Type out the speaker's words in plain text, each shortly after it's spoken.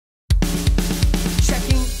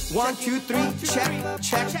1, 2, 3,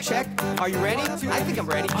 check. Are you ready? I think I'm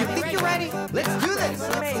ready. You think you're ready? Let's do this.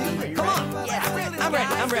 Come on. Yeah,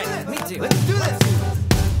 I'm ready. Me too. Let's do this.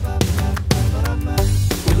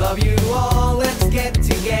 We love you all. Let's get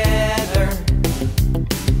together.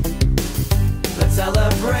 Let's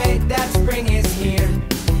celebrate that spring is here.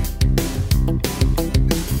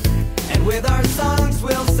 And with our songs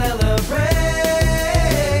we'll celebrate.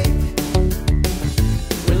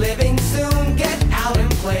 We're living soon. Get out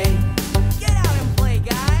and play. Get out and play,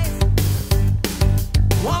 guys.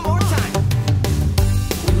 One more time.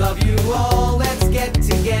 We love you all. Let's get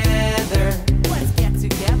together. Let's get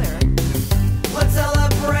together. Let's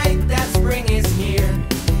celebrate that spring is here.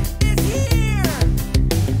 It's here.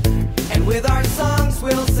 And with our songs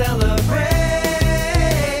we'll celebrate.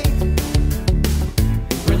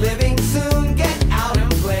 We're living soon. Get out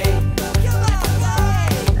and play. Come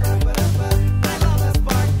on, I love this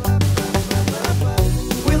part.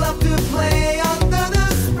 We love to play under the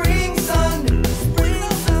spring sun. Spring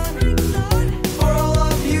sun. For all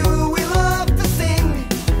of you, we love to sing.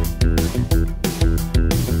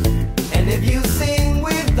 And if you sing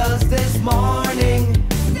with us this morning,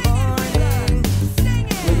 Sing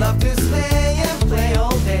it. we love to stay and play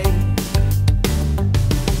all day.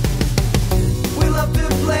 We love to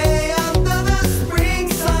play under the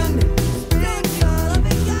spring sun. Spring sun. Love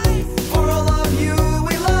it, guys. For all of you,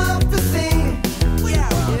 we love to sing. We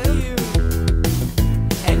love you.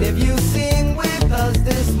 And if you sing with us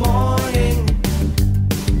this morning,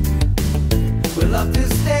 we love to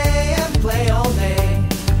stay and play all day.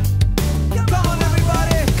 Come on,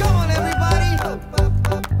 everybody! Come on, everybody!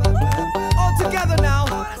 All together I now!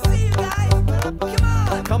 wanna see you guys. Come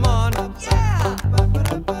on. Come on! Yeah.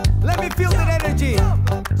 Let me feel that energy! Jump.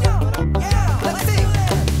 Yeah. Let's sing!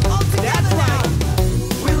 All together That's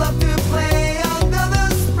now! We love to play under the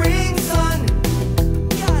spring sun.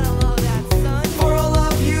 Gotta love that sun. For all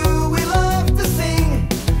of you, we love to sing.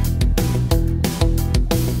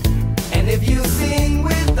 And if you sing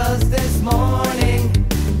with us this morning,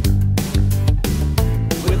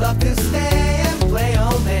 we love to stay and play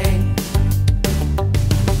all day.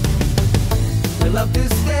 We love to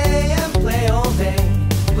stay and play all day.